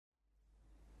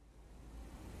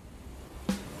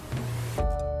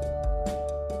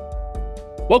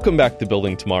Welcome back to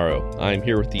Building Tomorrow. I'm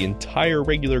here with the entire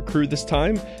regular crew this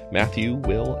time, Matthew,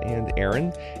 Will, and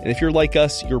Aaron. And if you're like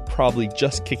us, you're probably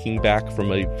just kicking back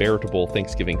from a veritable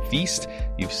Thanksgiving feast.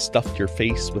 You've stuffed your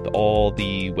face with all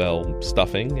the,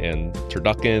 stuffing and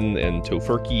turducken and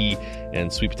tofurkey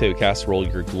and sweet potato casserole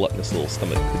your gluttonous little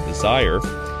stomach could desire.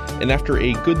 And after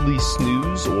a goodly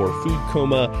snooze or food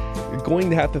coma, you're going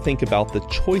to have to think about the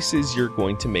choices you're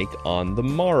going to make on the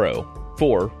morrow.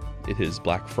 For it is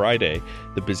Black Friday,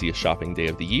 the busiest shopping day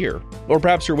of the year. Or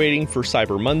perhaps you're waiting for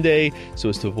Cyber Monday so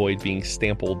as to avoid being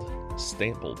trampled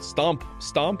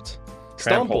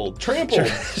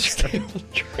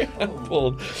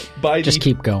by Just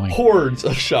keep going. Hordes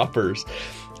of shoppers.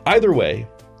 Either way,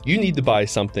 you need to buy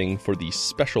something for the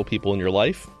special people in your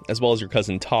life, as well as your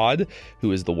cousin Todd,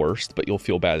 who is the worst, but you'll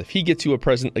feel bad if he gets you a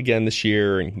present again this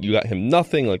year and you got him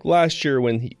nothing like last year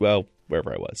when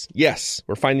wherever I was. Yes,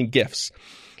 we're finding gifts.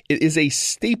 It is a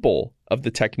staple of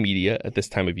the tech media at this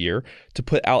time of year to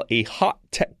put out a hot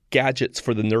tech gadgets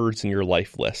for the nerds in your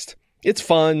life list. It's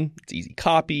fun, it's easy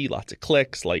copy, lots of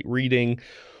clicks, light reading.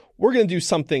 We're going to do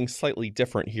something slightly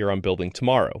different here on Building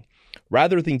Tomorrow.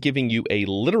 Rather than giving you a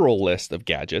literal list of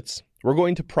gadgets, we're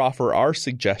going to proffer our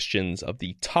suggestions of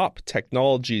the top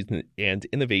technologies and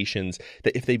innovations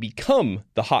that if they become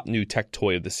the hot new tech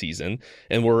toy of the season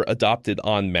and were adopted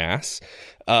en masse,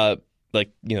 a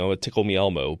Tickle Me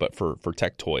Elmo, but for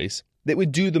tech toys, that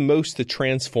would do the most to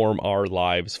transform our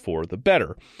lives for the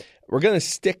better. We're going to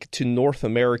stick to North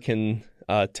American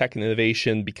tech and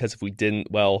innovation because if we didn't,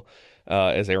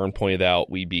 as Aaron pointed out,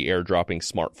 we'd be airdropping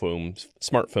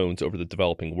smartphones over the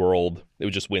developing world. It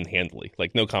would just win handily,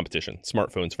 like no competition.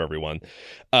 Smartphones for everyone.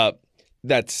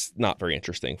 That's not very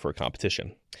interesting for a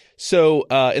competition. So,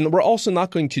 and we're also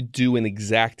not going to do an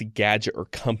exact gadget or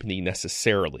company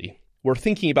necessarily. We're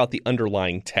thinking about the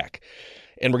underlying tech.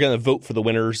 And we're going to vote for the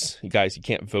winners. You guys, you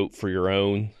can't vote for your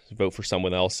own. Vote for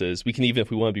someone else's. We can even, if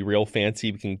we want to be real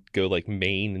fancy, we can go like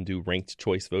Maine and do ranked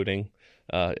choice voting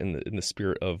in the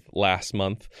spirit of last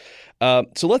month.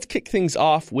 So let's kick things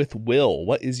off with Will.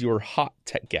 What is your hot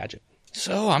tech gadget?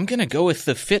 So I'm going to go with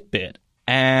the Fitbit.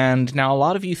 And now a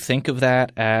lot of you think of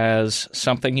that as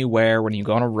something you wear when you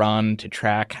go on a run to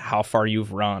track how far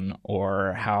you've run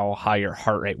or how high your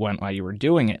heart rate went while you were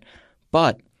doing it.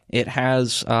 But it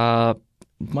has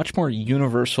much more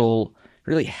universal,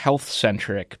 really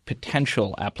health-centric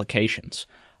potential applications.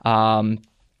 So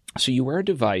you wear a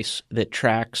device that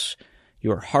tracks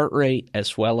your heart rate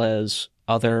as well as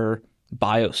other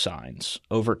biosigns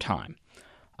over time.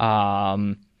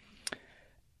 And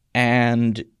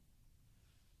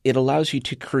it allows you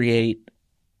to create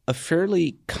a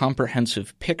fairly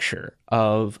comprehensive picture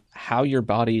of how your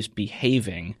body's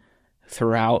behaving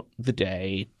throughout the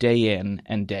day, day in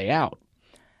and day out.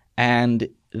 And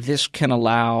this can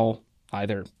allow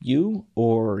either you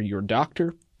or your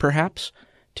doctor, perhaps,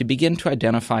 to begin to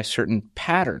identify certain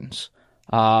patterns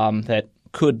that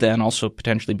could then also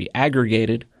potentially be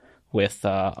aggregated with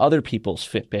other people's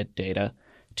Fitbit data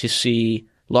to see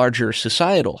larger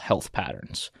societal health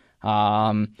patterns.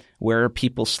 Where are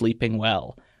people sleeping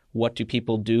well? What do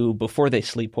people do before they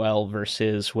sleep well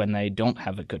versus when they don't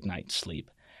have a good night's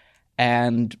sleep?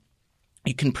 And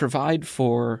you can provide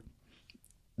for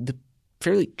the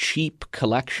fairly cheap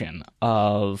collection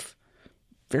of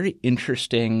very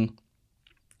interesting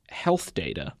health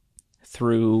data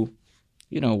through,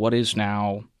 what is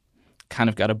now kind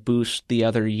of got a boost the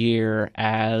other year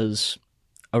as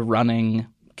a running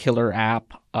killer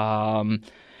app.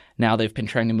 Now they've been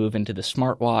trying to move into the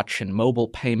smartwatch and mobile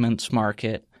payments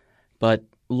market. But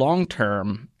long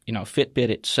term, Fitbit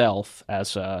itself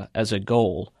as a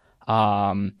goal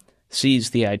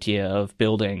sees the idea of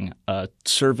building a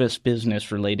service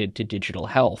business related to digital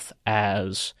health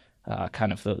as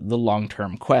kind of the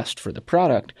long-term quest for the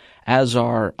product, as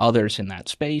are others in that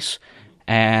space.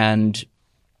 And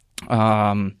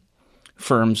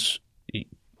firms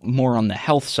more on the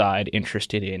health side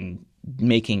interested in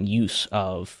making use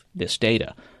of this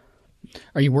data.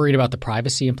 Are you worried about the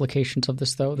privacy implications of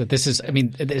this, though? That this is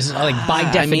like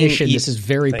by definition, this is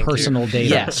very personal data.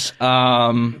 Yes.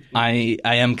 I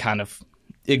am kind of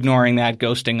ignoring that,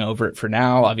 ghosting over it for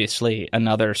now. Obviously,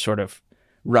 another sort of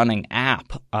running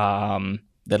app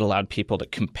that allowed people to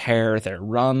compare their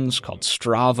runs called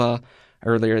Strava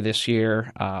earlier this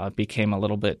year became a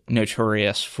little bit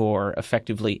notorious for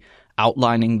effectively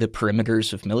outlining the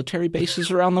perimeters of military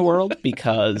bases around the world,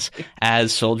 because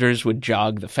as soldiers would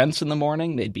jog the fence in the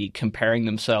morning, they'd be comparing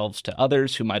themselves to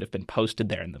others who might have been posted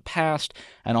there in the past,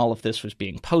 and all of this was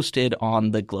being posted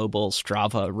on the global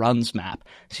Strava runs map.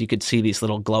 So you could see these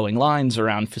little glowing lines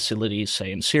around facilities,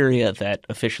 say in Syria, that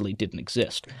officially didn't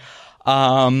exist.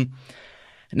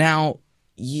 Now,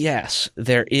 yes,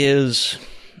 there is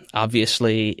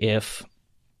obviously, if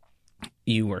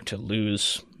you were to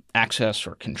lose access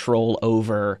or control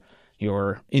over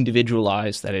your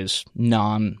individualized, that is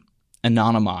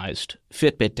non-anonymized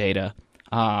Fitbit data,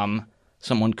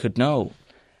 someone could know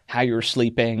how you were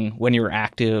sleeping, when you were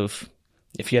active,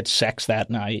 if you had sex that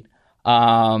night,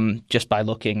 just by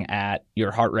looking at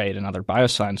your heart rate and other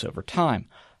biosigns over time.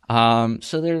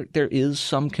 So there is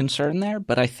some concern there,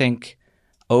 but I think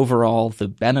overall the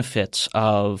benefits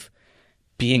of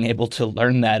being able to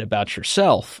learn that about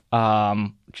yourself,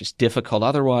 which is difficult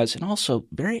otherwise, and also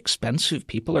very expensive.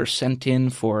 People are sent in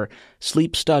for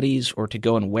sleep studies or to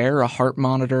go and wear a heart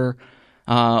monitor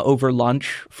over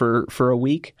lunch for a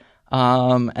week.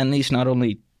 And these not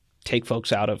only take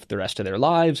folks out of the rest of their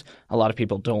lives, a lot of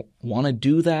people don't want to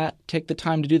do that, take the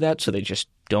time to do that, so they just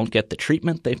don't get the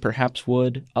treatment they perhaps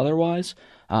would otherwise.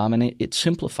 And it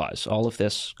simplifies all of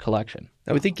this collection.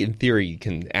 I would think in theory you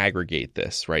can aggregate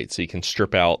this, right? So you can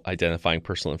strip out identifying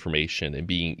personal information and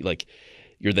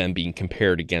you're then being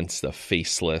compared against a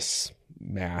faceless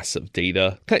mass of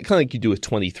data, kind of like you do with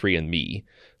 23andMe.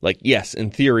 Like, yes,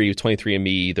 in theory, with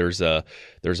 23andMe,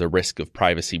 there's a risk of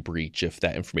privacy breach if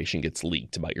that information gets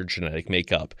leaked about your genetic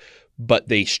makeup. But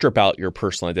they strip out your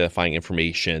personal identifying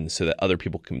information so that other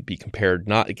people can be compared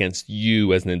not against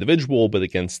you as an individual, but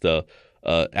against the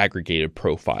aggregated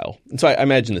profile. And so I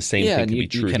imagine the same thing can be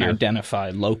true here. You can identify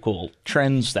local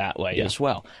trends that way as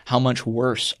well. How much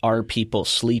worse are people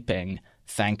sleeping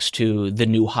thanks to the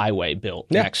new highway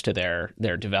built next to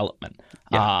their development?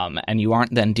 And you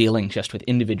aren't then dealing just with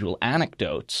individual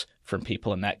anecdotes from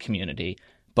people in that community,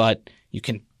 but you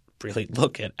can really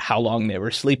look at how long they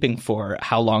were sleeping for,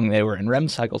 how long they were in REM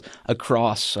cycles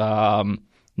across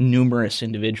numerous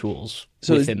individuals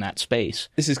within that space.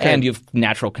 And you have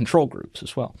natural control groups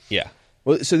as well. Yeah.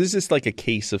 Well, so this is like a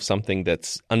case of something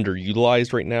that's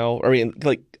underutilized right now. I mean,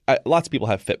 lots of people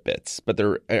have Fitbits, but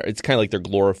it's kind of like they're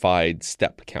glorified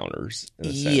step counters in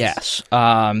a sense. Yes.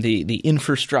 The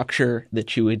infrastructure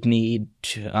that you would need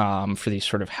to, for these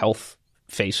sort of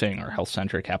health-facing or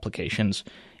health-centric applications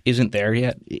isn't there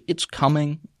yet. It's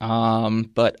coming,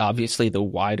 but obviously the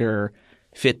wider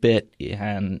Fitbit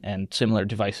and similar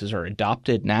devices are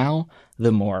adopted now,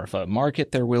 the more of a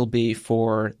market there will be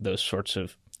for those sorts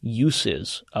of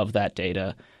uses of that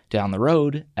data down the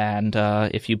road. And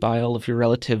if you buy all of your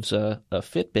relatives a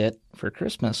Fitbit for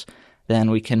Christmas, then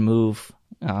we can move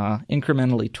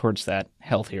incrementally towards that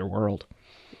healthier world.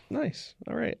 Nice.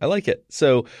 All right. I like it.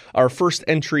 So our first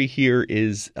entry here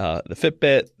is the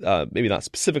Fitbit, maybe not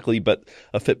specifically, but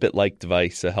a Fitbit-like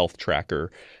device, a health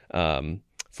tracker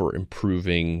for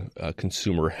improving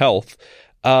consumer health.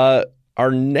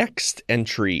 Our next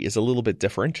entry is a little bit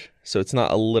different. So it's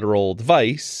not a literal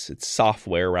device. It's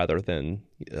software rather than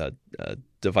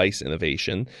device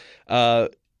innovation.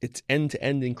 It's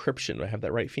end-to-end encryption. Do I have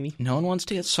that right, Feeney? No one wants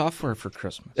to get software for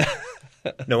Christmas.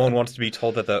 No one wants to be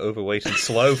told that they're overweight and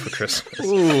slow for Christmas.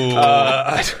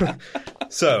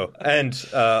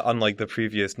 Unlike the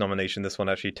previous nomination, this one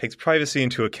actually takes privacy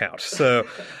into account. So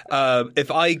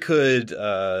if I could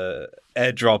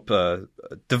airdrop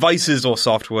devices or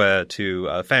software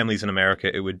to families in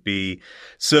America, it would be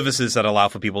services that allow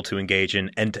for people to engage in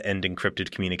end-to-end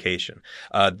encrypted communication.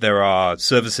 There are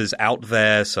services out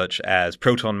there such as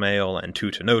ProtonMail and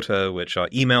Tutanota, which are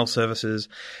email services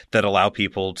that allow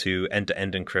people to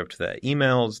end-to-end encrypt their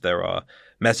emails. There are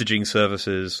messaging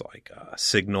services like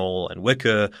Signal and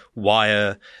Wickr,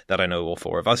 Wire, that I know all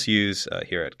four of us use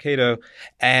here at Cato.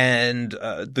 And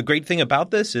the great thing about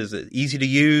this is it's easy to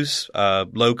use,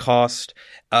 low cost,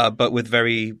 but with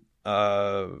very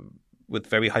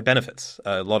high benefits,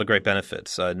 a lot of great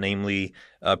benefits, namely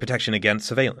protection against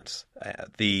surveillance.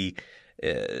 The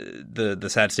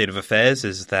sad state of affairs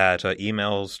is that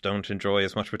emails don't enjoy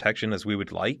as much protection as we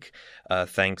would like,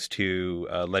 thanks to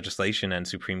legislation and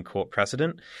Supreme Court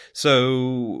precedent.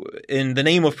 So in the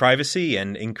name of privacy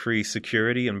and increased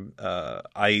security,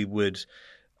 I would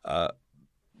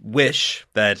wish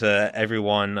that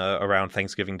everyone around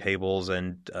Thanksgiving tables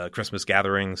and Christmas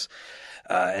gatherings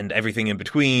and everything in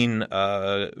between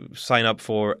sign up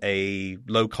for a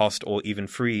low-cost or even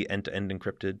free end-to-end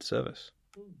encrypted service.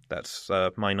 That's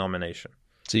my nomination.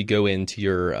 So you go into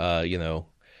your,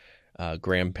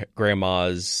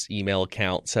 grandma's email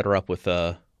account, set her up with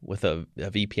a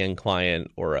VPN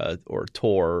client or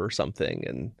Tor or something,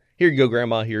 and here you go,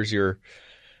 Grandma. Here's your.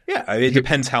 Yeah, it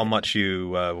depends how much you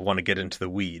want to get into the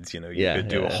weeds. You could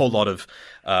do a whole lot of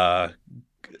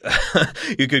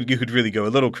you could really go a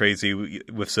little crazy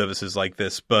with services like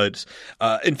this. But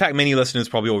in fact, many listeners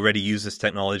probably already use this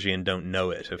technology and don't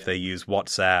know it. If they use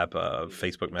WhatsApp,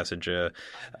 Facebook Messenger,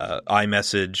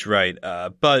 iMessage, right?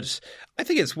 But I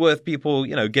think it's worth people,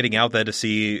 getting out there to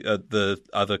see the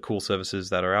other cool services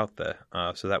that are out there.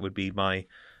 So that would be my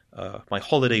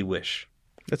holiday wish.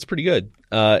 That's pretty good.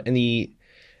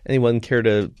 Anyone care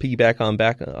to piggyback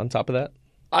on top of that?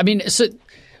 I mean, so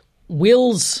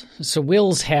Wills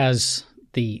has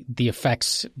the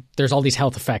effects. There's all these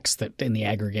health effects that in the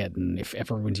aggregate, and if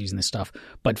everyone's using this stuff.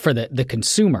 But for the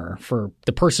consumer, for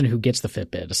the person who gets the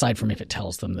Fitbit, aside from if it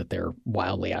tells them that they're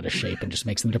wildly out of shape and just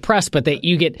makes them depressed, but that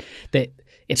you get that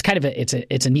it's kind of it's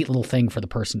a neat little thing for the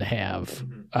person to have.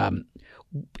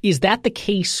 Is that the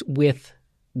case with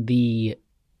the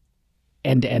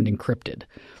end-to-end encrypted?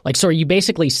 Like, so are you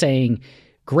basically saying,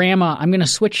 Grandma, I'm going to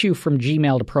switch you from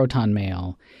Gmail to Proton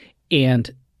Mail, and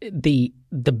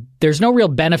there's no real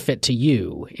benefit to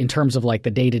you in terms of like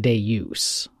the day-to-day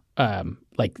use,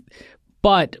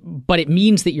 but it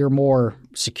means that you're more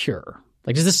secure.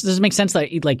 Like, does this make sense?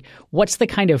 Like, what's the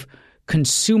kind of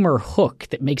consumer hook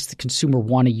that makes the consumer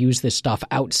want to use this stuff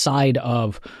outside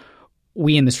of,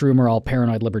 we in this room are all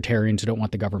paranoid libertarians who don't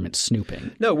want the government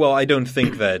snooping? No, well, I don't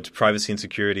think that privacy and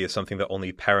security is something that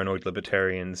only paranoid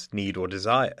libertarians need or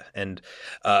desire. And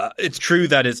it's true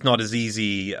that it's not as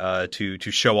easy to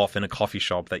show off in a coffee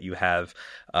shop that you have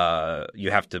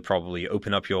to probably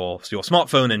open up your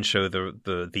smartphone and show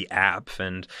the app.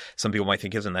 And some people might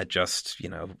think, isn't that just,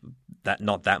 that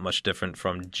not that much different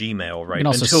from Gmail, right? You can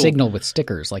also signal with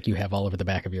stickers like you have all over the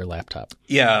back of your laptop.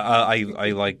 Yeah,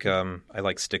 I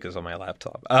like stickers on my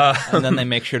laptop. And then they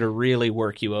make sure to really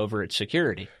work you over at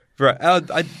security. Right.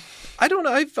 I don't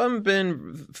know. I've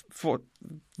been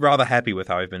rather happy with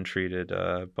how I've been treated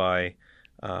by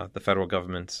the federal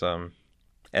government's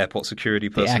airport security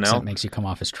personnel. The accent makes you come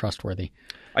off as trustworthy.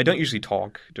 I don't usually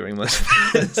talk during this.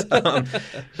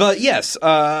 But yes,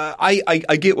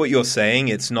 I get what you're saying.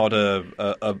 It's not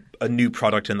a new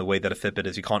product in the way that a Fitbit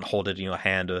is. You can't hold it in your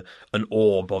hand, an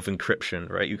orb of encryption,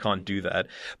 right? You can't do that.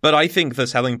 But I think the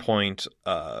selling point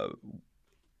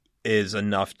is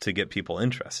enough to get people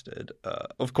interested.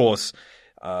 Of course,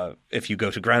 if you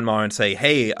go to Grandma and say,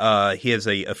 hey, here's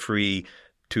a free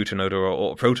Tutanota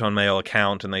or Proton Mail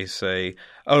account, and they say,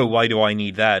 oh, why do I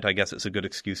need that? I guess it's a good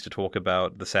excuse to talk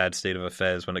about the sad state of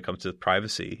affairs when it comes to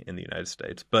privacy in the United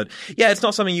States. But yeah, it's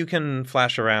not something you can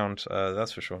flash around,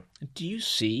 that's for sure. Do you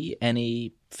see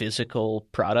any physical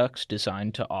products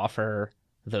designed to offer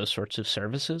those sorts of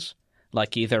services?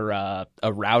 Like either a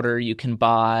router you can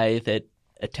buy that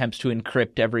attempts to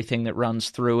encrypt everything that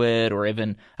runs through it, or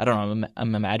even, I don't know,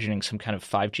 I'm imagining some kind of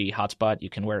 5G hotspot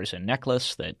you can wear as a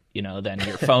necklace that, then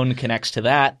your phone connects to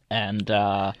that. And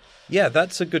yeah,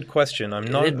 that's a good question.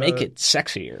 It'd make it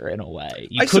sexier in a way.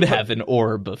 You could have an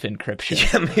orb of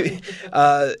encryption. Yeah, maybe.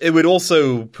 It would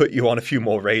also put you on a few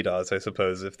more radars, I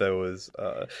suppose, if there was,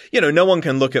 no one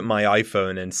can look at my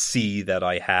iPhone and see that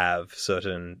I have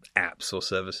certain apps or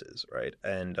services, right?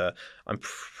 And I'm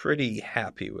pretty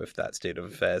happy with that state of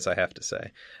affairs, I have to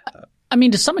say. I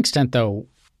mean, to some extent, though,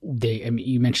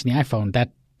 you mentioned the iPhone.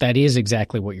 That is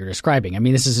exactly what you're describing. I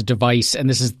mean, this is a device, and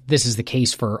this is the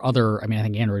case for other. I mean, I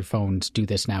think Android phones do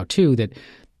this now too. That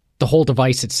the whole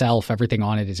device itself, everything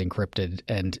on it is encrypted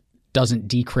and doesn't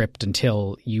decrypt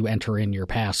until you enter in your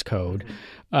passcode.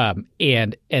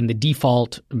 And the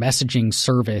default messaging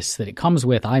service that it comes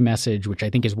with, iMessage, which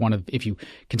I think is one of, if you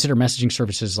consider messaging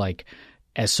services like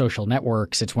as social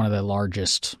networks, it's one of the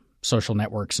largest social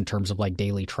networks in terms of like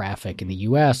daily traffic in the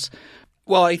U.S.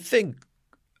 Well, I think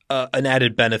an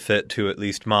added benefit to at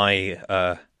least my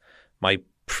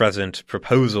present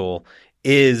proposal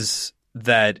is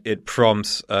that it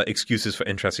prompts excuses for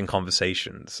interesting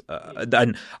conversations.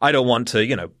 And I don't want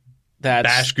to,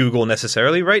 bash Google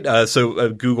necessarily, right?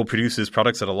 So Google produces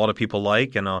products that a lot of people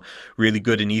like and are really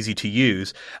good and easy to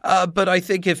use. But I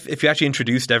think if you actually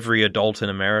introduced every adult in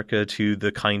America to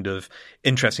the kind of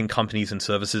interesting companies and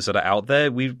services that are out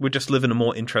there, we would just live in a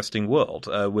more interesting world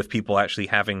with people actually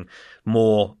having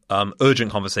more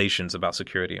urgent conversations about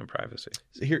security and privacy.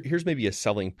 So here's maybe a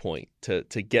selling point to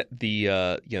get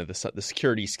the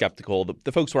security skeptical,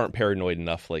 the folks who aren't paranoid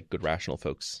enough, like good rational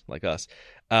folks like us.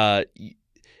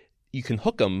 You can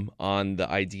hook them on the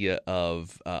idea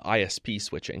of ISP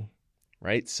switching,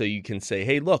 right? So you can say,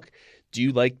 hey, look, do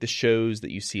you like the shows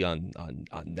that you see on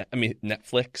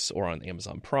Netflix or on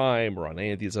Amazon Prime or on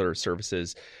any of these other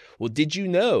services? Well, did you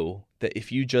know that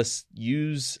if you just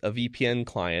use a VPN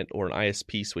client or an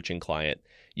ISP switching client,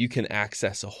 you can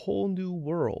access a whole new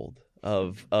world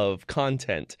of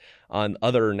content on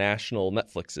other national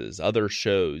Netflixes, other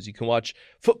shows. You can watch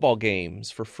football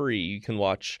games for free. You can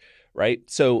watch, right?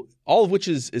 So all of which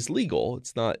is legal.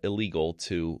 It's not illegal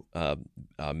to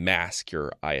mask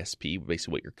your ISP,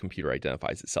 basically what your computer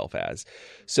identifies itself as.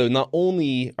 So not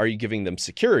only are you giving them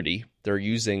security, they're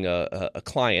using a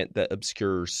client that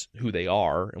obscures who they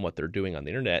are and what they're doing on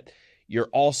the internet. You're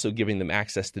also giving them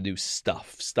access to do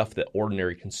stuff that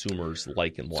ordinary consumers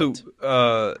like and want.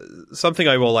 So something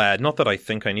I will add, not that I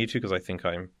think I need to, because I think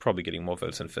I'm probably getting more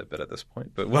votes than Fitbit at this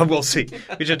point, but we'll see.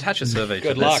 We should attach a survey to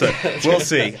Good luck. this. So we'll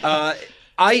see.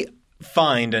 I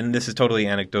find, and this is totally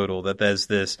anecdotal, that there's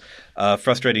this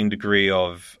frustrating degree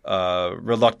of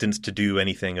reluctance to do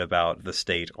anything about the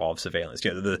state of surveillance.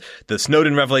 You know, the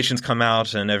Snowden revelations come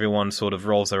out, and everyone sort of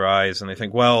rolls their eyes, and they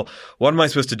think, "Well, what am I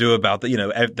supposed to do about that? You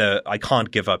know, I can't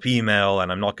give up email,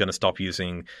 and I'm not going to stop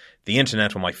using the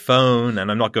internet on my phone, and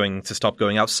I'm not going to stop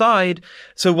going outside.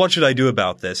 So what should I do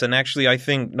about this?" And actually, I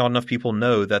think not enough people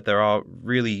know that there are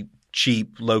really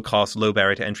cheap, low-cost,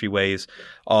 low-barrier to entry ways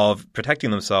of protecting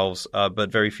themselves,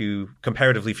 but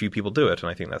comparatively few people do it, and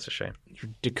I think that's a shame. Your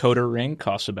decoder ring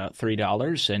costs about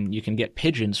 $3, and you can get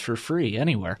pigeons for free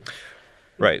anywhere.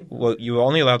 Right. Well, you're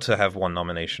only allowed to have one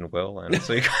nomination, Will, and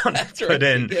so you can't put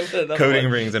in coding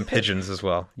rings and pigeons as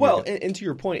well. Well, and to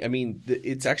your point, I mean,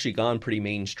 it's actually gone pretty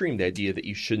mainstream, the idea that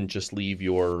you shouldn't just leave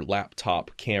your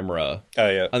laptop camera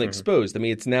unexposed. I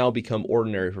mean, it's now become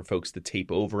ordinary for folks to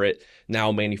tape over it.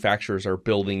 Now manufacturers are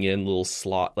building in little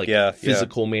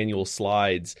physical manual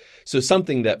slides. So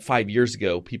something that 5 years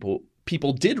ago people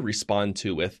did respond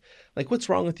to with, like, what's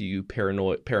wrong with you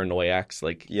paranoiacs?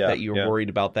 Like, that you're worried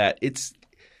about that.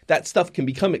 That stuff can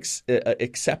become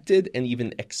accepted and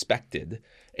even expected.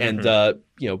 And,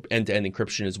 end-to-end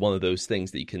encryption is one of those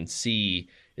things that you can see.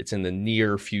 It's in the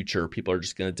near future. People are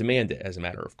just going to demand it as a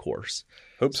matter of course.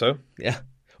 Hope so. Yeah.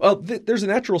 Well, there's a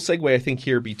natural segue, I think,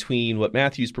 here between what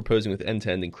Matthew's proposing with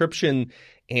end-to-end encryption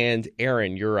and,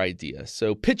 Aaron, your idea.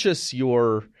 So pitch us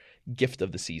your gift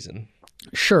of the season.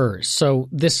 Sure. So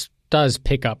this does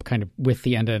pick up kind of with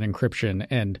the end-to-end encryption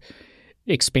and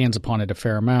expands upon it a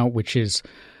fair amount, which is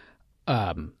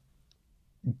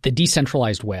the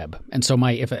decentralized web. And so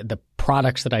the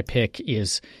products that I pick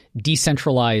is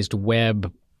decentralized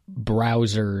web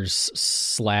browsers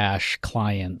 /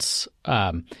 clients.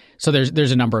 So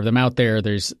there's a number of them out there.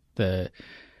 There's the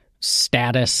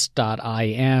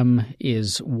status.im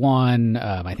is one.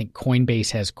 I think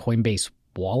Coinbase has Coinbase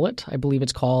Wallet, I believe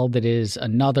it's called, that is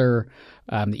another.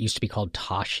 That used to be called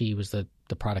Tashi was the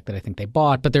product that I think they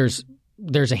bought. But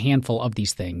there's a handful of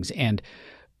these things. And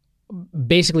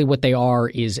basically what they are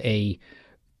is a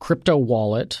crypto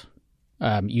wallet,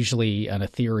 usually an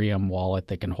Ethereum wallet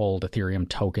that can hold Ethereum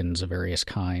tokens of various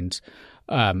kinds,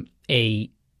 a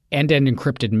end-to-end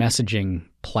encrypted messaging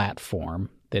platform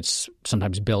that's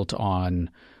sometimes built on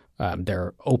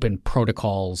their open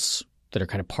protocols that are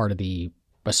kind of part of the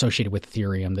associated with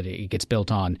Ethereum that it gets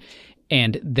built on,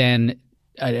 and then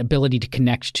an ability to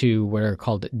connect to what are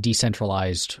called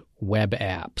decentralized web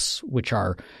apps, which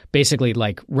are basically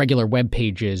like regular web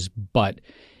pages, but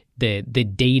the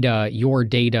data, your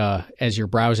data as you're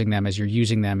browsing them, as you're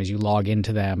using them, as you log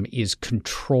into them, is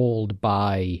controlled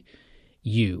by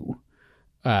you.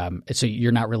 So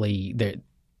you're not really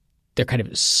they're kind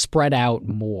of spread out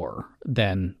more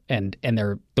than and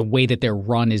the way that they're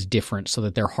run is different, so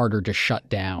that they're harder to shut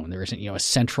down. There isn't a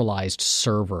centralized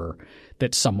server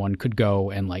that someone could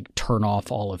go and like turn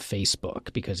off all of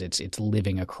Facebook because it's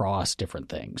living across different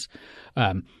things.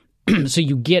 So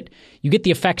you get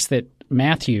the effects that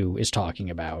Matthew is talking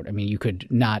about. I mean, you could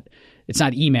not. It's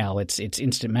not email, it's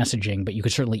instant messaging, but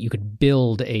you could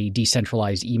build a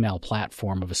decentralized email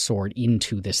platform of a sort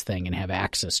into this thing and have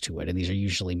access to it. And these are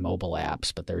usually mobile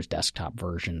apps, but there's desktop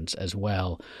versions as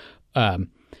well.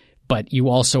 But you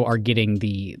also are getting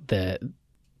the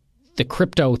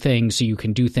crypto thing, so you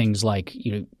can do things like,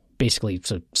 basically,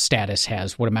 so Status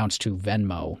has what amounts to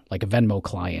Venmo, like a Venmo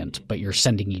client, but you're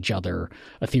sending each other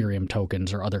Ethereum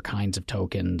tokens or other kinds of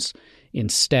tokens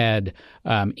instead.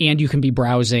 And you can be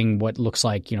browsing what looks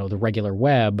like, the regular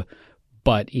web,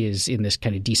 but is in this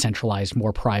kind of decentralized,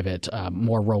 more private,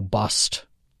 more robust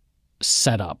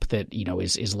setup that,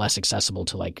 is less accessible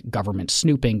to like government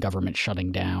snooping, government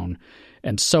shutting down,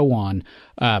 and so on.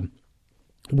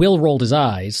 Will rolled his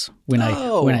eyes when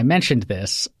I mentioned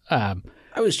this.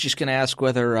 I was just going to ask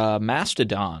whether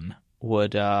Mastodon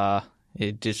would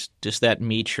does that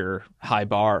meet your high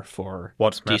bar for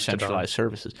decentralized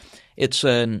services? It's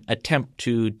an attempt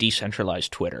to decentralize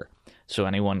Twitter. So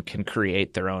anyone can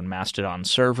create their own Mastodon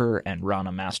server and run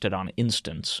a Mastodon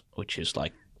instance, which is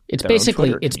like It's their own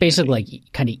basically Twitter like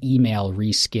kind of email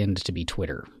reskinned to be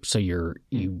Twitter. So your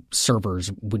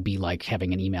servers would be like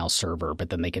having an email server, but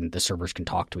then the servers can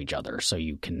talk to each other. So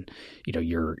you can,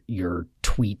 your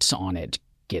tweets on it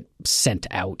get sent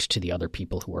out to the other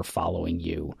people who are following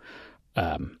you.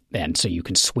 And so you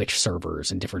can switch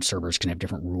servers, and different servers can have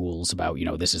different rules about,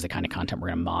 this is the kind of content we're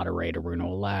going to moderate or we're going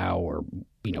to allow, or,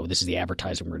 this is the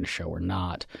advertising we're going to show or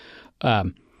not.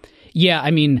 Yeah,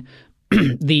 I mean,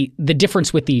 the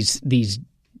difference with these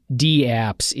D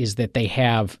apps is that they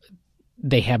have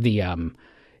the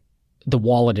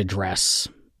wallet address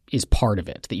is part of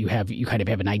it, that you kind of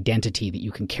have an identity that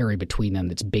you can carry between them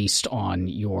that's based on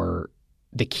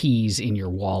the keys in your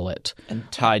wallet. And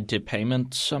tied to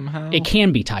payments somehow? It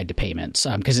can be tied to payments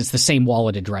because it's the same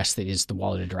wallet address that is the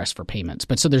wallet address for payments.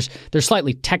 But so there's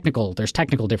technical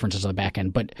differences on the back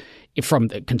end. But from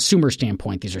the consumer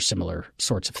standpoint, these are similar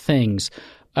sorts of things.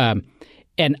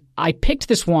 And I picked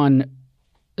this one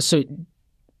so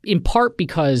in part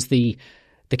because the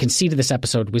conceit of this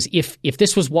episode was if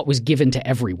this was what was given to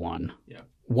everyone,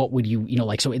 what would you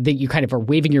so you kind of are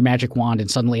waving your magic wand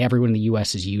and suddenly everyone in the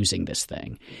U.S. is using this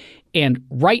thing. And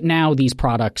right now these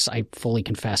products, I fully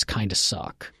confess, kind of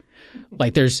suck.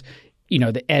 Like there's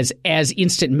as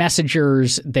instant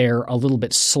messengers, they're a little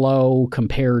bit slow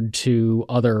compared to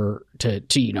other to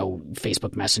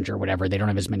Facebook Messenger or whatever. They don't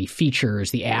have as many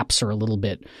features. The apps are a little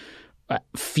bit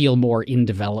feel more in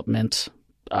development.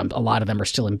 A lot of them are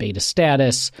still in beta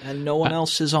status. And no one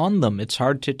else is on them. It's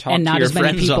hard to talk to your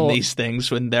friends on these things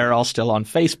when they're all still on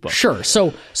Facebook. Sure.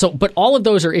 So, but all of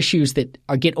those are issues that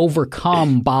get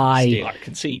overcome by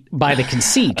the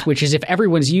conceit, which is if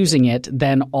everyone's using it,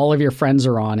 then all of your friends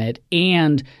are on it.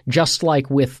 And just like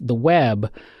with the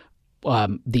web,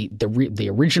 the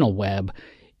original web,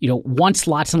 once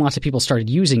lots and lots of people started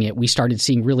using it, we started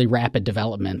seeing really rapid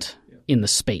development in the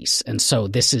space. And so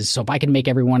if I can make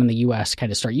everyone in the US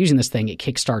kind of start using this thing, it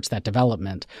kickstarts that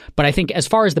development. But I think as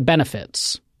far as the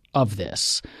benefits of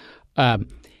this, again,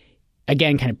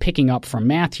 kind of picking up from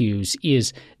Matthews,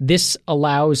 is this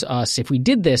allows us, if we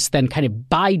did this, then kind of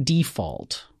by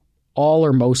default, all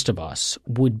or most of us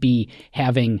would be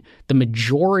having the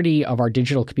majority of our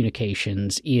digital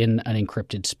communications in an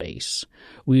encrypted space.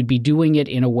 We would be doing it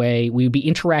in a way, we would be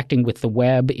interacting with the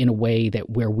web in a way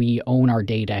that where we own our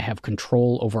data, have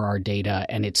control over our data,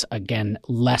 and it's, again,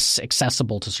 less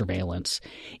accessible to surveillance.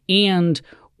 And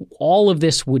all of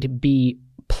this would be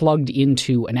plugged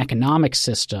into an economic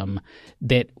system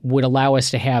that would allow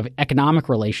us to have economic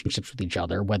relationships with each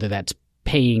other, whether that's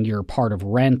paying your part of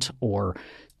rent or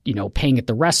paying at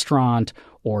the restaurant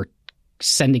or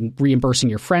reimbursing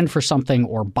your friend for something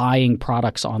or buying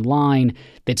products online,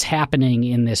 that's happening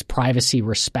in this privacy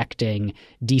respecting,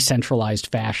 decentralized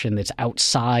fashion that's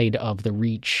outside of the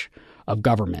reach of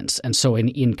governments. And so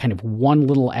in kind of one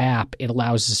little app, it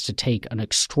allows us to take an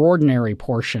extraordinary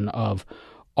portion of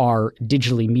our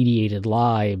digitally mediated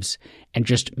lives and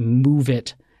just move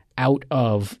it out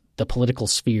of the political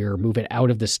sphere, move it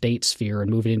out of the state sphere, and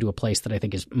move it into a place that I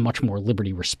think is much more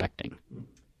liberty respecting.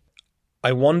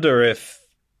 I wonder if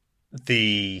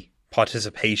the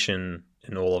participation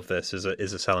in all of this is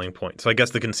a selling point. So I guess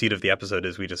the conceit of the episode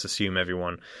is we just assume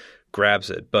everyone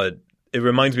grabs it, but it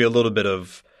reminds me a little bit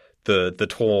of the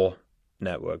Tor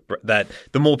network, that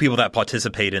the more people that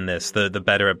participate in this, the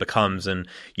better it becomes. And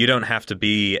you don't have to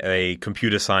be a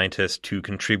computer scientist to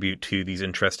contribute to these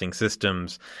interesting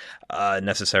systems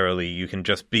necessarily. You can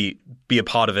just be a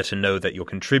part of it and know that you're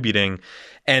contributing.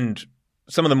 And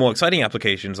some of the more exciting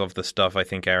applications of the stuff I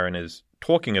think Aaron is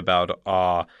talking about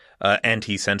are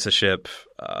anti-censorship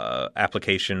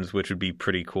applications, which would be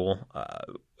pretty cool,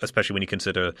 especially when you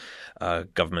consider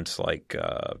governments like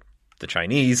the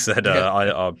Chinese that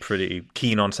are pretty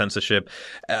keen on censorship.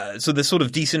 So this sort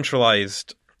of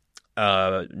decentralized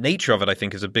nature of it, I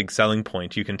think, is a big selling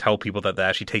point. You can tell people that they're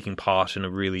actually taking part in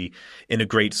a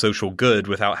great social good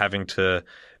without having to,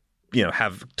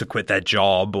 have to quit their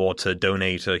job or to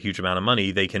donate a huge amount of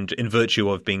money. They can, in virtue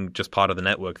of being just part of the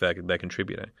network, they're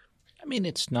contributing. I mean,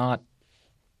 it's not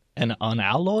an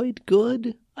unalloyed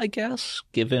good, I guess,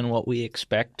 given what we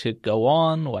expect to go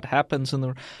on, what happens in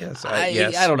the yes, I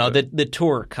don't know, the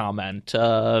Tor comment.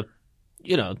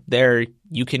 There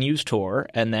you can use Tor,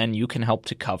 and then you can help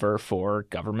to cover for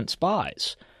government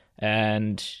spies.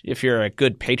 And if you're a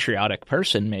good patriotic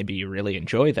person, maybe you really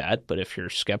enjoy that. But if you're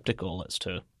skeptical as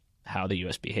to how the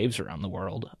U.S. behaves around the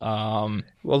world, well,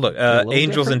 look,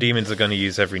 angels and demons are going to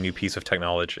use every new piece of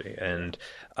technology, and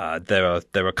there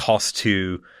are costs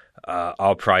to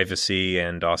our privacy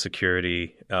and our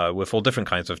security with all different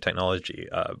kinds of technology.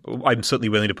 I'm certainly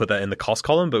willing to put that in the cost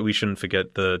column, but we shouldn't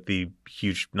forget the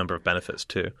huge number of benefits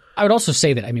too. I would also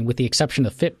say that, I mean, with the exception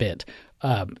of Fitbit,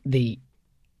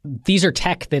 these are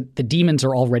tech that the demons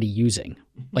are already using.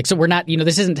 Like, so we're not,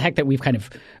 this isn't tech that we've kind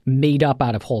of made up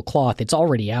out of whole cloth. It's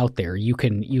already out there. You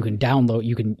can download,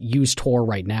 you can use Tor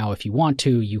right now if you want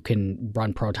to. You can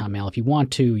run Proton Mail if you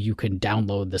want to. You can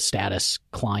download the Status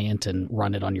client and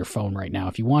run it on your phone right now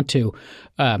if you want to.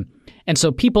 And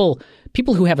so people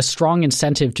who have a strong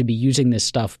incentive to be using this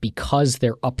stuff because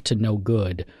they're up to no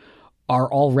good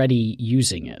are already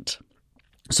using it.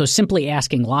 So simply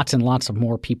asking lots and lots of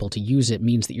more people to use it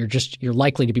means that you're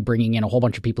likely to be bringing in a whole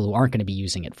bunch of people who aren't going to be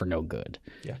using it for no good.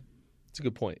 Yeah, that's a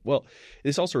good point. Well,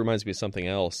 this also reminds me of something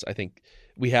else. I think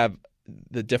we have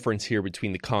the difference here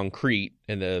between the concrete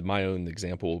and my own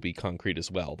example will be concrete as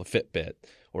well, the Fitbit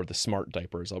or the smart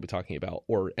diapers I'll be talking about,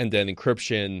 and then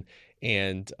encryption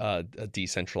and a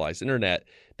decentralized internet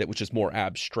which is more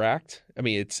abstract. I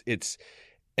mean, it's.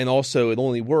 And also, it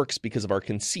only works because of our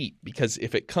conceit. Because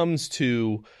if it comes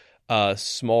to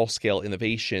small-scale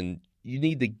innovation, you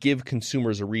need to give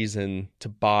consumers a reason to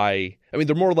buy. I mean,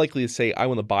 they're more likely to say, I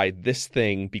want to buy this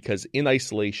thing because in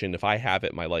isolation, if I have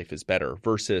it, my life is better.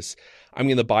 Versus, I'm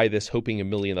going to buy this hoping a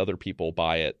million other people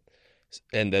buy it,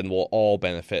 and then we'll all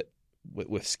benefit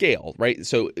with scale, right?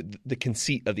 So the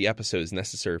conceit of the episode is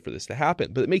necessary for this to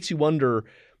happen. But it makes you wonder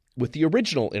with the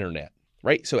original internet,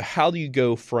 right? So how do you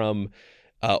go from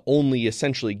only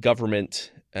essentially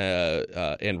government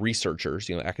and researchers,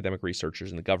 academic researchers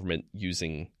in the government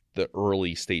using the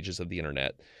early stages of the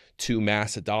internet to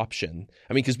mass adoption?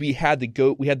 I mean, because we had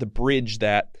to bridge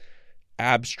that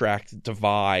abstract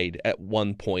divide at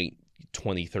one point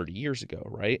 20, 30 years ago,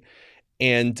 right?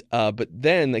 And but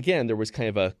then again, there was kind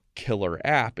of a killer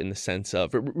app in the sense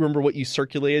of, remember what you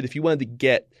circulated? If you wanted to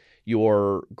get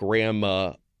your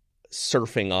grandma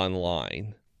surfing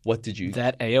online, what did you...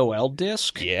 That AOL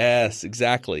disc? Yes,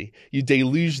 exactly. You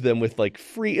deluged them with like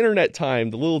free internet time,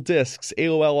 the little discs,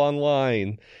 AOL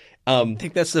Online. I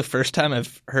think that's the first time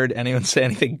I've heard anyone say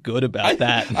anything good about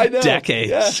that in I know.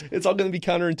 decades. Yeah, it's all going to be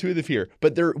counterintuitive here.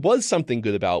 But there was something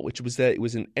good about it, which was that it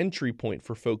was an entry point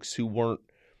for folks who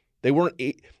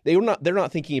they're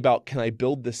not thinking about, can I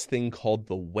build this thing called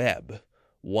the web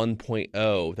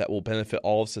 1.0 that will benefit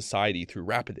all of society through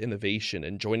rapid innovation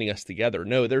and joining us together?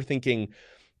 No, they're thinking,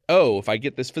 oh, if I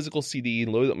get this physical CD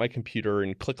and load up my computer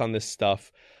and click on this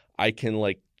stuff, I can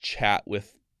like chat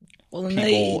with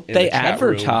people in the they chat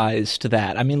advertised room.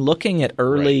 that. I mean, looking at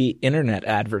early internet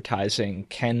advertising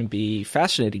can be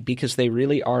fascinating because they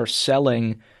really are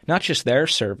selling not just their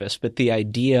service, but the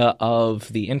idea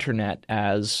of the internet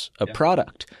as a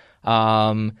product.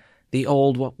 The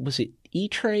old, what was it,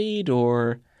 E-Trade,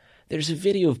 or there's a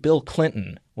video of Bill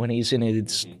Clinton when he's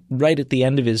right at the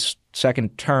end of his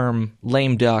second term,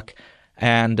 lame duck,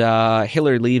 and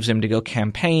Hillary leaves him to go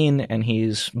campaign, and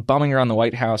he's bumming around the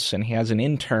White House, and he has an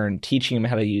intern teaching him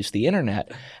how to use the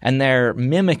internet, and they're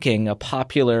mimicking a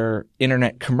popular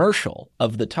internet commercial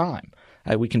of the time.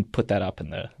 We can put that up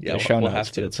in the show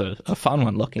notes. It's a fun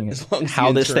one looking at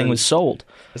how this thing was sold.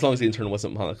 As long as the intern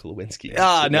wasn't Monica Lewinsky.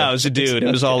 No, it was a dude.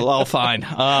 It was all fine.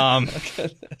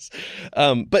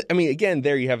 But I mean, again,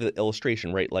 there you have the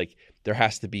illustration, right? Like there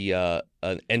has to be an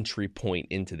entry point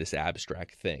into this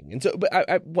abstract thing. And so,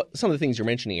 but some of the things you're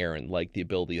mentioning, Aaron, like the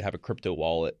ability to have a crypto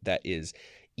wallet that is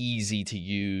easy to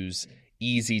use,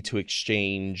 easy to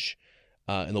exchange,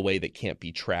 in a way that can't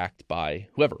be tracked by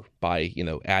whoever, by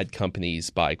ad companies,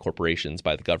 by corporations,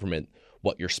 by the government,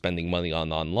 what you're spending money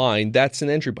on online. That's an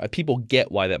entry. People get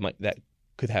why that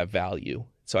could have value.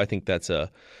 So I think that's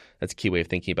a key way of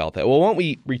thinking about that. Well, why don't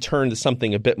we return to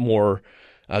something a bit more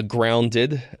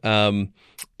grounded? My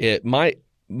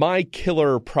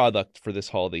killer product for this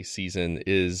holiday season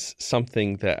is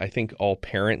something that I think all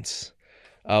parents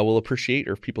will appreciate,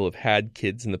 or if people have had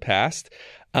kids in the past.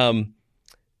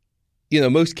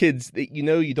 Most kids,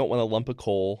 you don't want a lump of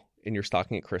coal in your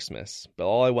stocking at Christmas, but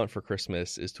all I want for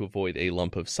Christmas is to avoid a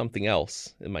lump of something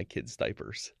else in my kids'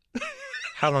 diapers.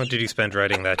 How long did you spend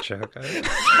writing that joke?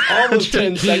 Almost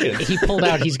 10 seconds. He pulled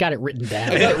out. He's got it written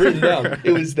down. I got it written down.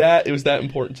 It was that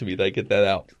important to me that I get that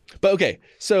out. But okay,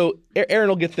 so Aaron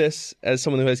will get this as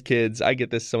someone who has kids. I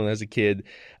get this as someone who has a kid.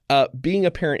 Being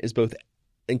a parent is both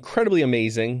incredibly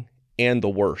amazing and the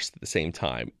worst at the same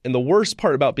time. And the worst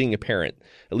part about being a parent,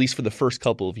 at least for the first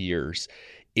couple of years,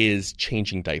 is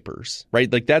changing diapers,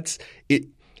 right? Like that's it.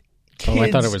 I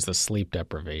thought it was the sleep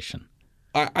deprivation.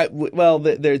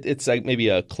 It's like maybe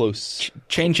a close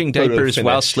changing diapers finish.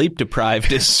 while sleep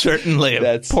deprived is certainly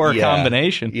a poor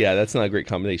combination. Yeah, that's not a great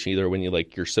combination either. When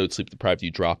you're so sleep deprived,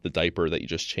 you drop the diaper that you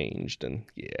just changed, and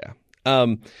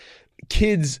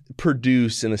kids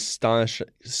produce an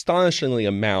astonishingly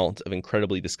amount of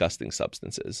incredibly disgusting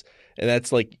substances, and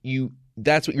that's what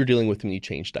you're dealing with when you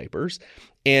change diapers.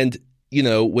 And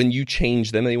when you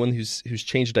change them, anyone who's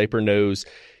changed a diaper knows.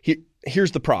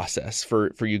 Here's the process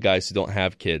for you guys who don't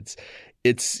have kids.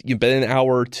 You've been an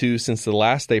hour or two since the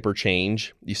last diaper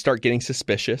change. You start getting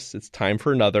suspicious. It's time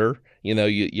for another.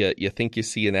 You think you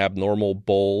see an abnormal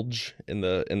bulge in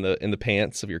the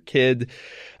pants of your kid.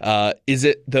 Is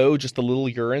it though just a little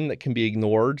urine that can be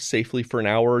ignored safely for an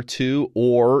hour or two,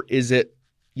 or is it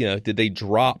did they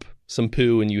drop some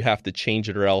poo and you have to change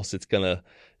it, or else it's gonna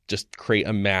just create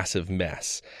a massive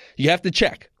mess? You have to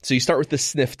check. So you start with the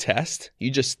sniff test. You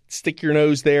just stick your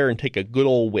nose there and take a good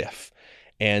old whiff.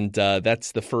 And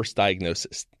that's the first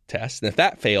diagnosis test. And if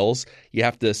that fails, you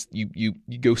have to you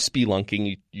go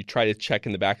spelunking. You try to check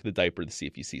in the back of the diaper to see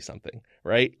if you see something,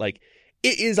 right? Like,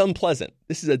 it is unpleasant.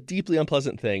 This is a deeply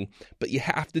unpleasant thing, but you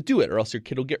have to do it, or else your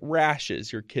kid will get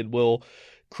rashes. Your kid will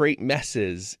create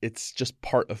messes. It's just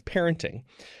part of parenting.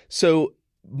 So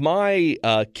my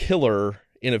killer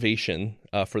innovation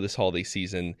for this holiday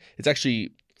season, it's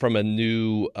actually from a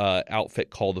new outfit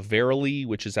called Verily,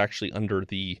 which is actually under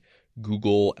the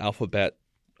Google Alphabet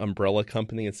umbrella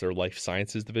company. It's their life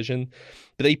sciences division.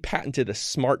 But they patented a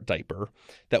smart diaper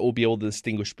that will be able to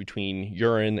distinguish between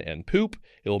urine and poop.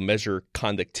 It will measure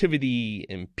conductivity,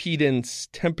 impedance,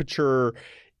 temperature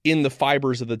in the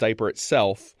fibers of the diaper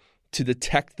itself to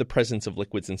detect the presence of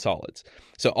liquids and solids.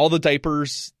 So all the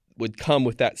diapers would come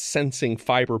with that sensing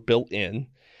fiber built in,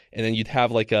 and then you'd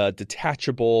have like a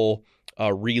detachable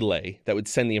relay that would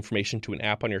send the information to an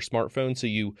app on your smartphone. So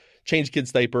you change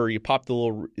kid's diaper, you pop the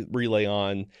little relay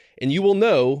on, and you will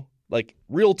know, like,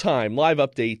 real time, live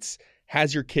updates.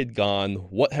 Has your kid gone?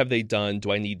 What have they done?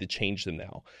 Do I need to change them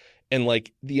now? And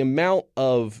like, the amount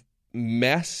of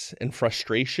mess and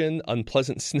frustration,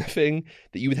 unpleasant sniffing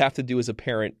that you would have to do as a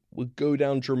parent would go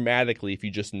down dramatically if you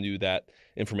just knew that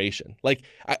information. Like,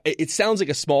 it sounds like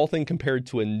a small thing compared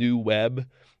to a new web,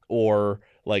 or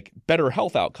like better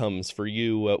health outcomes for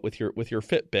you with your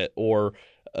Fitbit, or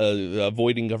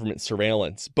avoiding government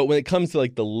surveillance. But when it comes to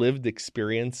like the lived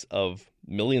experience of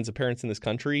millions of parents in this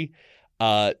country,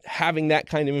 having that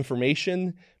kind of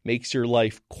information makes your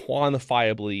life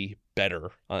quantifiably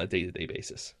better on a day-to-day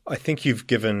basis. I think you've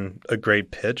given a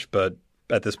great pitch, but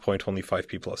at this point, only 5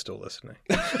 people are still listening.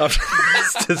 After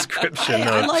this description,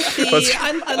 I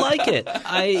like it.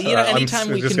 Anytime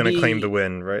I'm we just can going to claim the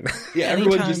win, right? Yeah,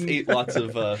 everyone just ate lots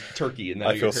of turkey, and now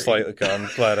I feel slightly. I'm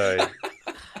glad I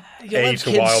You'll have ate a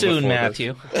kids while soon, before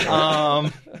Matthew.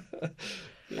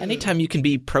 Anytime you can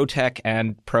be pro-tech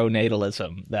and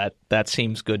pro-natalism, that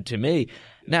seems good to me.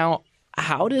 Now,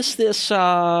 how does this?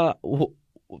 I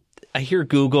hear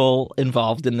Google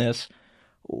involved in this.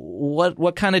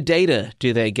 What kind of data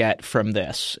do they get from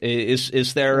this?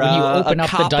 Is there when you open a up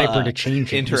the diaper to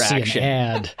change it, interaction? you see an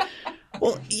ad.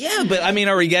 Well, yeah, but I mean,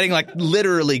 are we getting like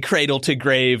literally cradle to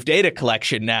grave data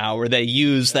collection now, where they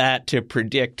use that to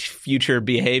predict future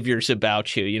behaviors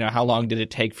about you? You know, how long did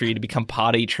it take for you to become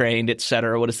potty trained, et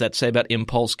cetera? What does that say about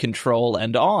impulse control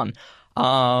and on?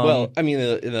 Well, I mean,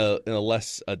 in a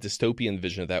less dystopian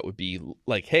vision of that would be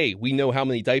like, hey, we know how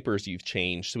many diapers you've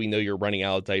changed, so we know you're running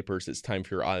out of diapers. It's time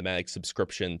for your automatic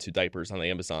subscription to diapers on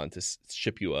Amazon to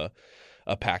ship you a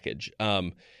package.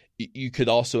 You could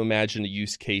also imagine a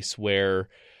use case where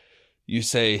you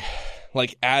say,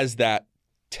 like, as that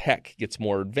tech gets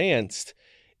more advanced,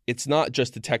 it's not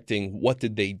just detecting what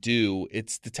did they do,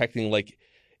 it's detecting like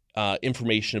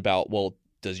information about, well,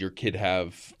 does your kid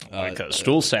have like a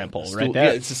stool sample, right? Yeah,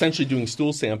 it's essentially doing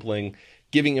stool sampling,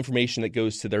 giving information that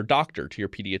goes to their doctor, to your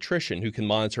pediatrician, who can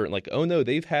monitor it. Like, oh no,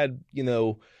 they've had,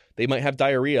 they might have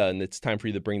diarrhea, and it's time for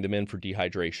you to bring them in for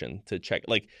dehydration to check.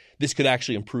 Like, this could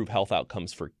actually improve health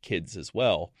outcomes for kids as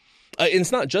well. And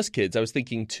it's not just kids. I was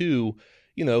thinking too,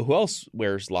 who else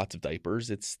wears lots of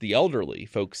diapers? It's the elderly,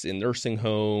 folks in nursing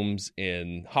homes,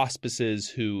 in hospices,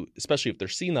 who, especially if they're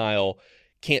senile,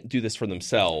 can't do this for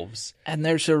themselves. And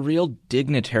there's a real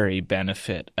dignitary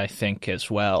benefit, I think, as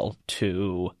well,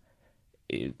 to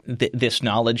this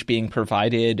knowledge being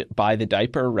provided by the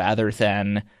diaper, rather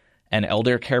than an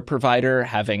elder care provider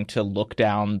having to look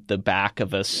down the back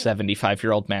of a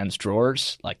 75-year-old man's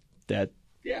drawers. Like that.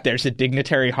 Yeah. There's a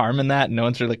dignitary harm in that. No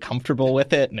one's really comfortable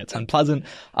with it, and it's unpleasant.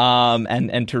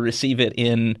 And to receive it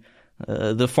in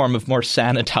the form of more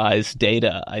sanitized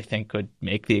data, I think, would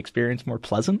make the experience more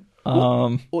pleasant.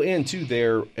 Well, and too,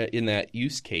 there in that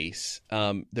use case,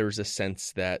 there's a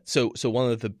sense that so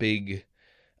one of the big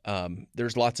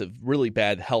there's lots of really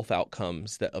bad health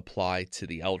outcomes that apply to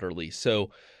the elderly.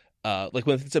 So, like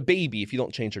when it's a baby, if you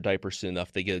don't change their diaper soon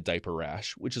enough, they get a diaper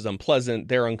rash, which is unpleasant.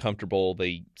 They're uncomfortable.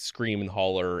 They scream and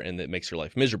holler, and it makes your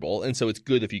life miserable. And so it's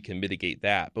good if you can mitigate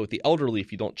that. But with the elderly,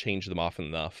 if you don't change them often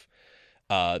enough,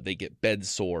 they get bed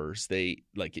sores, they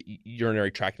like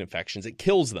urinary tract infections. It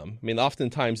kills them. I mean,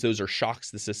 oftentimes those are shocks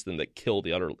to the system that kill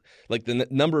the elderly. Like the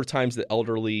number of times that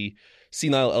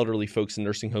senile elderly folks in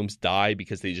nursing homes die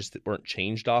because they just weren't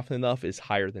changed often enough is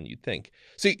higher than you'd think.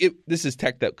 So this is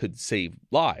tech that could save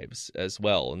lives as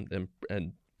well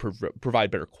and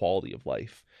provide better quality of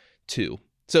life too.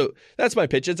 So that's my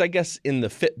pitch. It's, I guess, in the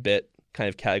Fitbit kind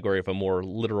of category of a more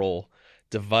literal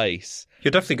device.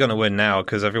 You're definitely going to win now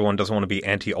because everyone doesn't want to be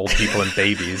anti-old people and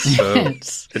babies, so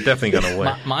you're definitely going to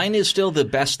win. Mine is still the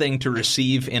best thing to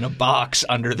receive in a box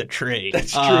under the tree.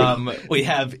 That's true. We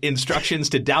have instructions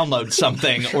to download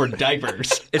something or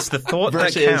diapers. It's the thought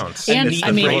that Versus- counts. And It's the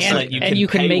I mean, bracelet and you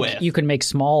can pay make with. you can make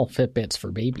small Fitbits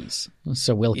for babies.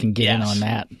 So Will can get in Yes. on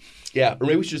that. Yeah, or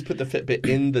maybe we should just put the Fitbit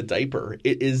in the diaper.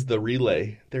 It is the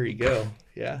relay. There you go.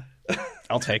 Yeah.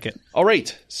 I'll take it. All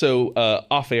right. So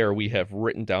off air, we have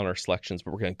written down our selections,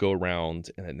 but we're going to go around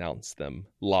and announce them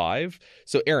live.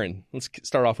 So Aaron, let's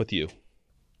start off with you.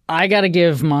 I got to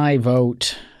give my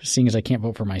vote, seeing as I can't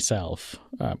vote for myself,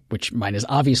 which mine is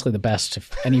obviously the best.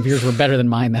 If any of yours were better than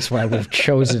mine, that's what I would have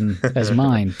chosen as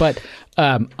mine. But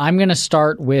I'm going to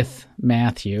start with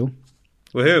Matthew,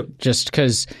 Woohoo. just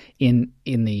because in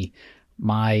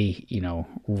my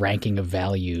ranking of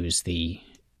values, the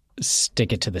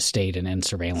stick it to the state and end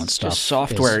surveillance stuff. Just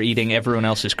software eating everyone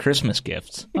else's Christmas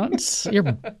gifts. You're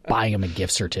buying them a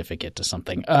gift certificate to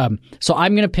something. So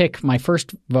I'm going to pick my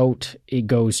first vote. It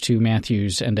goes to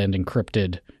Matthew's end-to-end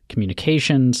encrypted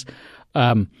communications.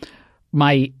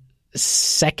 My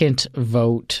second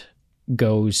vote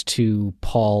goes to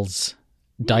Paul's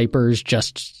diapers,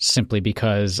 just simply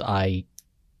because I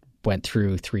went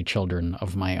through 3 children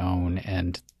of my own,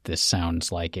 and this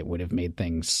sounds like it would have made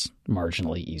things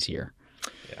marginally easier.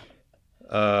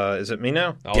 Is it me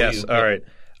now? Yes. All right.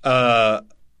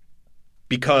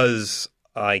 Because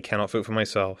I cannot vote for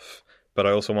myself, but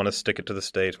I also want to stick it to the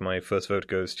state. My first vote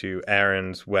goes to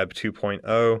Aaron's Web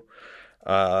 2.0.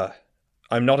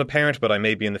 I'm not a parent, but I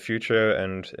may be in the future,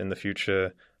 and in the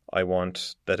future, I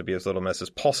want there to be as little mess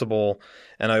as possible,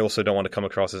 and I also don't want to come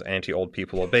across as anti-old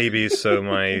people or babies, so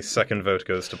my second vote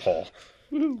goes to Paul.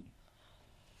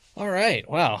 All right.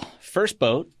 Well, first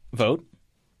vote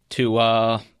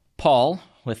to Paul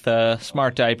with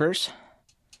smart diapers.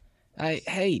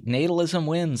 Hey, natalism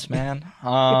wins, man.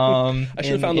 I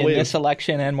should have found a way in this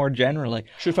election and more generally.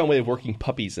 Should have found a way of working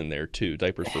puppies in there too.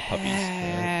 Diapers for puppies.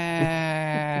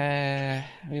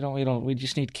 We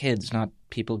just need kids, not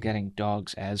people getting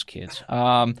dogs as kids.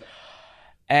 And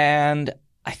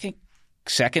I think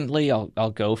secondly,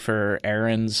 I'll go for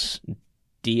Aaron's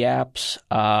D-apps.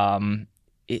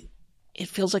 It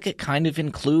feels like it kind of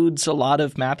includes a lot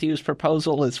of Matthew's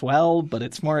proposal as well, but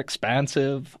it's more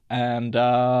expansive. And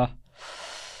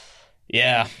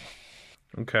yeah.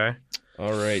 Okay.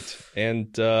 All right.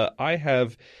 And I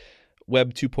have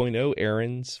Web 2.0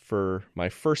 Aaron's for my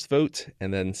first vote,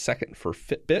 and then second for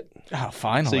Fitbit. Oh,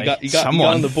 finally. So you got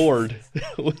on the board.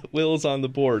 Will's on the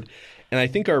board. And I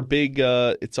think our big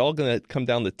it's all going to come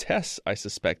down to Tess, I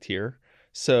suspect, here.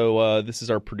 So this is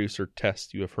our producer,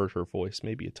 Tess. You have heard her voice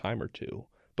maybe a time or two.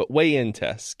 But weigh in,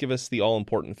 Tess. Give us the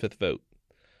all-important fifth vote.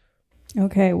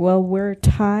 Okay, well, we're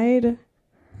tied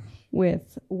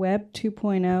with Web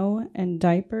 2.0 and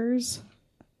diapers.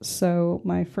 So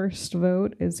my first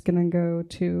vote is going to go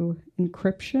to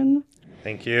encryption.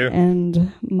 Thank you.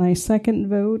 And my second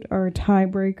vote are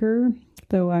tiebreaker,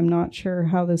 though I'm not sure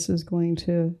how this is going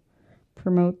to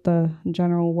promote the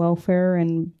general welfare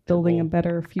and building a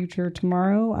better future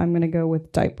tomorrow. I'm going to go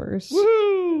with diapers.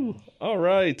 Woo! All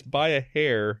right, by a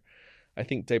hair. I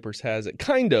think diapers has it.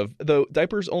 Kind of, though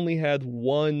diapers only had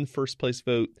 1 first place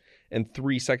vote and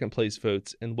 3 second place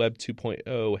votes, and Web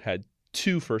 2.0 had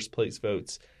 2 first place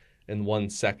votes and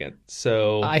 1 second.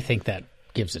 So I think that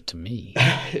gives it to me.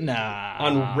 Nah.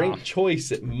 on ranked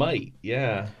choice, it might.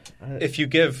 Yeah. If you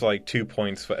give like 2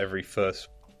 points for every first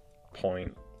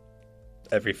point,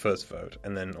 every first vote,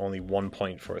 and then only 1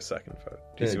 point for a second vote.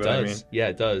 Do you see it what does. I mean? Yeah,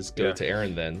 it does go Yeah. to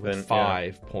Aaron then with Then,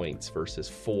 5 points versus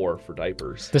 4 for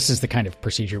diapers. This is the kind of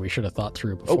procedure we should have thought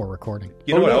through before recording.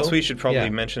 You know what no. else we should probably Yeah.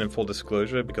 mention in full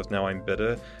disclosure, because now I'm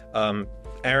bitter?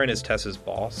 Aaron is Tess's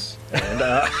boss, and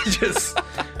I just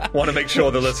want to make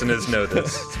sure the listeners know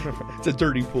this. It's a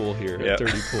dirty pool here. Yeah. A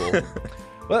dirty pool.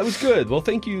 Well, that was good. Well,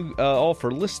 thank you all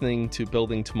for listening to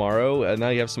Building Tomorrow. Now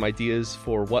you have some ideas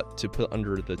for what to put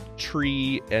under the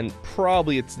tree, and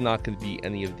probably it's not going to be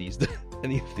any of these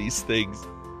things.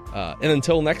 And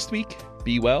until next week,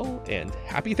 be well and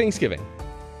happy Thanksgiving.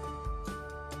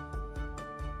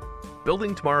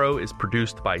 Building Tomorrow is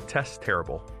produced by Tess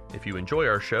Terrible. If you enjoy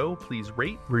our show, please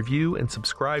rate, review, and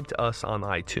subscribe to us on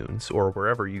iTunes or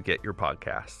wherever you get your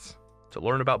podcasts. To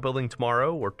learn about Building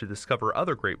Tomorrow or to discover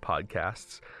other great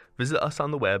podcasts, visit us on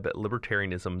the web at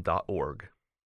libertarianism.org.